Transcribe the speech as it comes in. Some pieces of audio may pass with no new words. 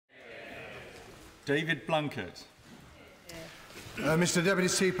David Blunkett. Mr Deputy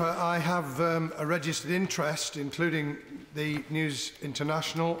Speaker, I have a registered interest, including the News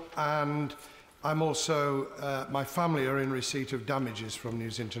International, and I'm also, my family are in receipt of damages from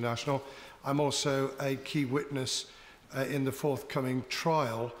News International. I'm also a key witness in the forthcoming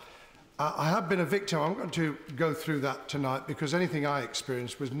trial. I have been a victim. I'm going to go through that tonight because anything I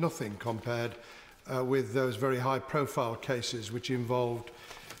experienced was nothing compared with those very high-profile cases which involved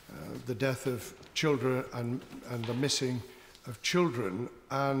the death of children and the missing of children,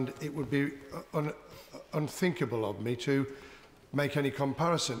 and it would be unthinkable of me to make any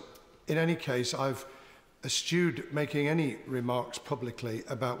comparison. In any case, I've eschewed making any remarks publicly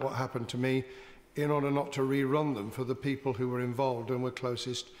about what happened to me in order not to rerun them for the people who were involved and were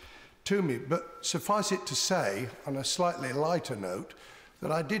closest to me. But suffice it to say, on a slightly lighter note,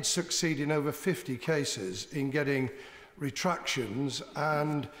 that I did succeed in over 50 cases in getting retractions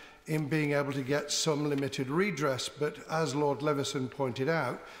and in being able to get some limited redress. But as Lord Leveson pointed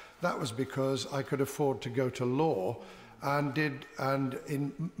out, that was because I could afford to go to law and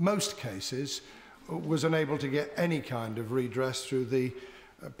in most cases was unable to get any kind of redress through the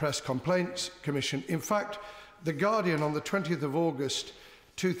Press Complaints Commission. In fact, The Guardian on the 20th of August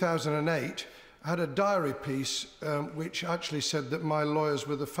 2008 had a diary piece which actually said that my lawyers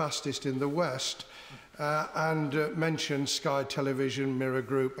were the fastest in the West and mentioned Sky Television, Mirror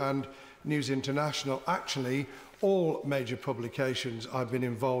Group and News International. Actually, all major publications I've been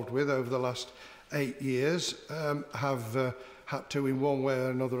involved with over the last 8 years have had to, in one way or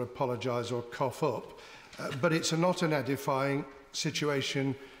another, apologise or cough up. But it's not an edifying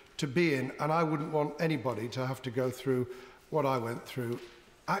situation to be in, and I wouldn't want anybody to have to go through what I went through.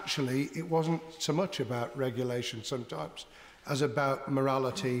 Actually, it wasn't so much about regulation sometimes as about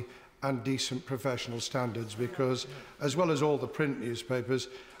morality and decent professional standards, because as well as all the print newspapers,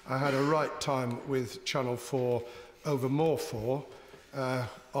 I had a right time with Channel 4 over More 4.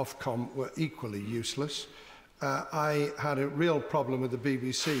 Ofcom were equally useless. I had a real problem with the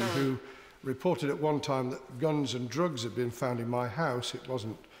BBC, who reported at one time that guns and drugs had been found in my house. It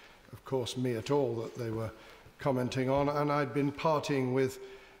wasn't, of course, me at all that they were commenting on, and I'd been partying with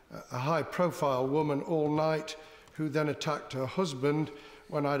a high-profile woman all night who then attacked her husband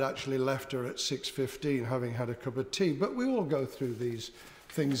when I'd actually left her at 6:15 having had a cup of tea. But we all go through these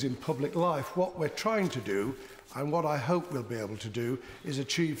things in public life. What we're trying to do, and what I hope we'll be able to do, is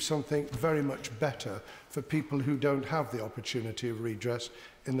achieve something very much better for people who don't have the opportunity of redress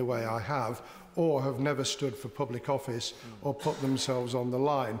in the way I have, or have never stood for public office or put themselves on the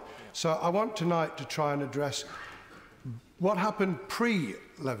line. So I want tonight to try and address what happened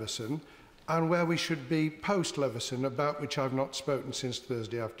pre-Leveson and where we should be post-Leveson, about which I've not spoken since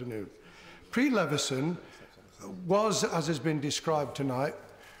Thursday afternoon. Pre-Leveson was, as has been described tonight,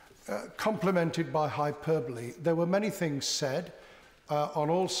 complemented by hyperbole. There were many things said on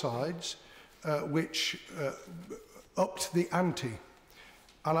all sides which upped the ante.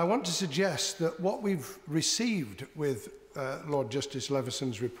 And I want to suggest that what we've received with Lord Justice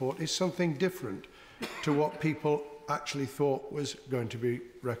Leveson's report is something different to what people actually thought was going to be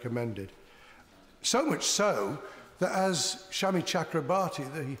recommended. So much so that as Shami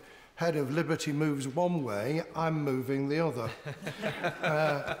Chakrabarti, the head of Liberty, moves one way, I'm moving the other.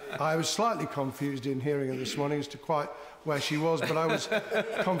 I was slightly confused in hearing her this morning as to quite where she was, but I was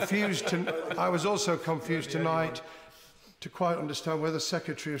confused. I was also confused tonight to quite understand where the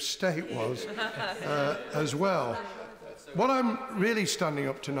Secretary of State was as well. What I'm really standing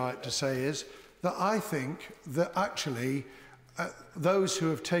up tonight to say is that I think that actually those who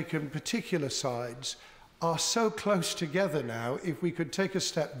have taken particular sides are so close together now. If we could take a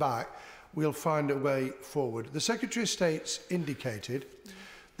step back, we'll find a way forward. The Secretary of State's indicated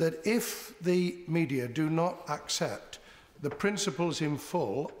that if the media do not accept the principles in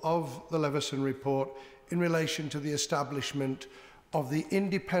full of the Leveson report in relation to the establishment of the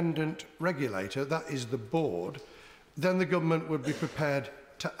independent regulator, that is the board, then the government would be prepared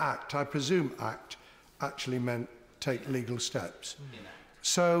to act. I presume act actually meant take legal steps.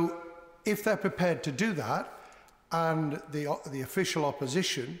 So if they're prepared to do that, and the official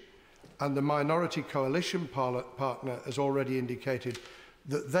opposition and the minority coalition partner has already indicated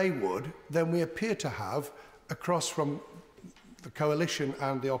that they would, then we appear to have, across from the coalition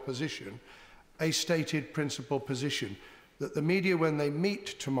and the opposition, a stated principal position that the media, when they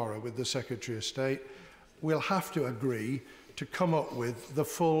meet tomorrow with the Secretary of State, will have to agree to come up with the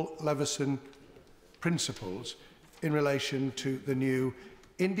full Leveson principles in relation to the new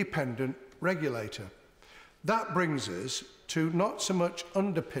independent regulator. That brings us to not so much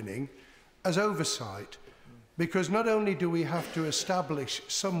underpinning as oversight, because not only do we have to establish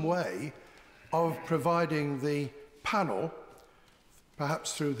some way of providing the panel,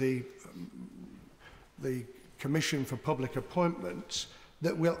 perhaps through the Commission for Public Appointments,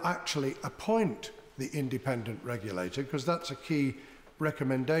 that will actually appoint the independent regulator, because that's a key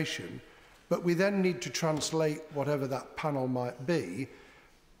recommendation. But we then need to translate whatever that panel might be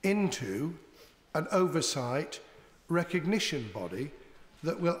into an oversight recognition body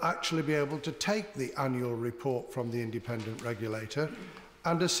that will actually be able to take the annual report from the independent regulator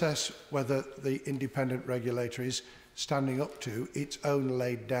and assess whether the independent regulator is standing up to its own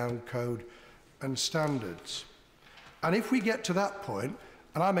laid down code and standards. And if we get to that point,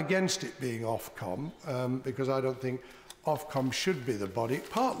 and I'm against it being Ofcom, because I don't think Ofcom should be the body,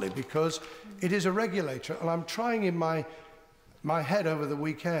 partly because it is a regulator, and I'm trying in my head over the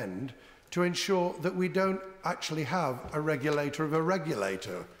weekend to ensure that we don't actually have a regulator of a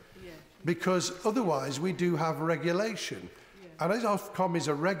regulator, because otherwise we do have regulation. And as Ofcom is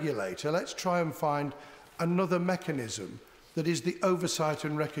a regulator, let's try and find another mechanism that is the oversight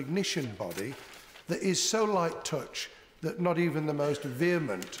and recognition body that is so light touch that not even the most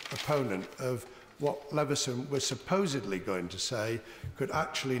vehement opponent of what Leveson was supposedly going to say could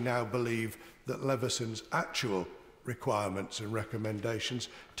actually now believe that Leveson's actual requirements and recommendations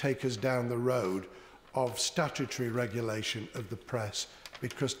take us down the road of statutory regulation of the press,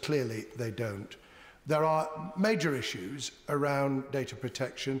 because clearly they don't. There are major issues around data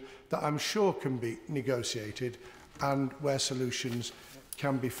protection that I'm sure can be negotiated and where solutions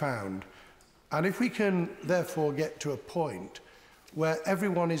can be found. And if we can therefore get to a point where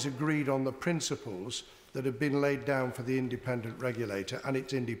everyone is agreed on the principles that have been laid down for the independent regulator, and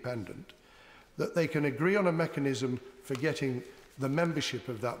it's independent, that they can agree on a mechanism for getting the membership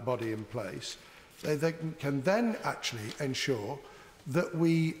of that body in place, they can then actually ensure that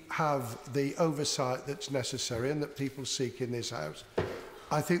we have the oversight that's necessary and that people seek in this House.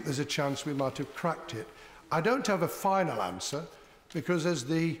 I think there's a chance we might have cracked it. I don't have a final answer, because as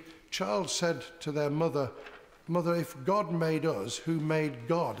the child said to their mother, "Mother, if God made us, who made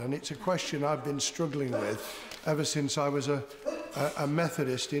God?" And it's a question I've been struggling with ever since I was a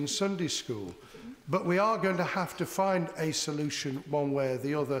Methodist in Sunday school. But we are going to have to find a solution one way or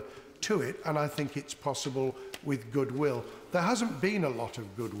the other to it, and I think it's possible with goodwill. There hasn't been a lot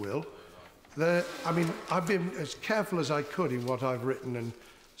of goodwill. I've been as careful as I could in what I've written and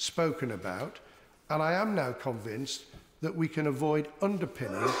spoken about, and I am now convinced that we can avoid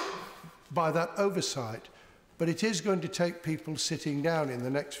underpinning by that oversight. But it is going to take people sitting down in the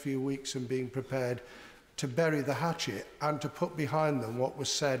next few weeks and being prepared to bury the hatchet and to put behind them what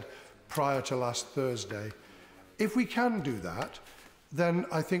was said prior to last Thursday. If we can do that, then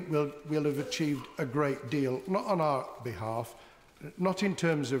I think we'll have achieved a great deal, not on our behalf, not in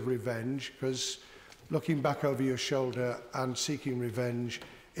terms of revenge, because looking back over your shoulder and seeking revenge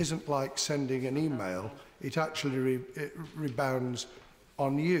isn't like sending an email. It actually rebounds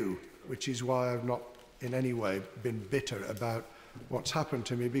on you, which is why I've not in any way been bitter about what's happened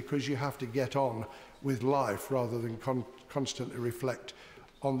to me, because you have to get on with life rather than constantly reflect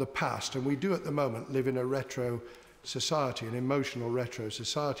on the past. And we do at the moment live in a retro society, an emotional retro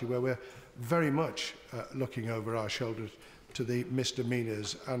society, where we're very much looking over our shoulders to the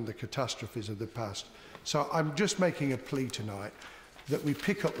misdemeanours and the catastrophes of the past. So I'm just making a plea tonight that we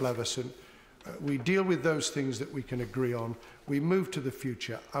pick up Leveson, we deal with those things that we can agree on, we move to the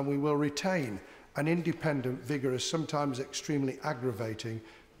future, and we will retain an independent, vigorous, sometimes extremely aggravating,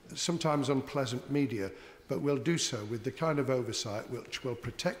 sometimes unpleasant media, but we'll do so with the kind of oversight which will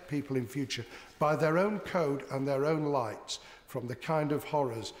protect people in future by their own code and their own lights from the kind of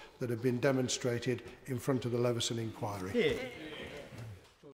horrors that have been demonstrated in front of the Leveson inquiry. Yeah.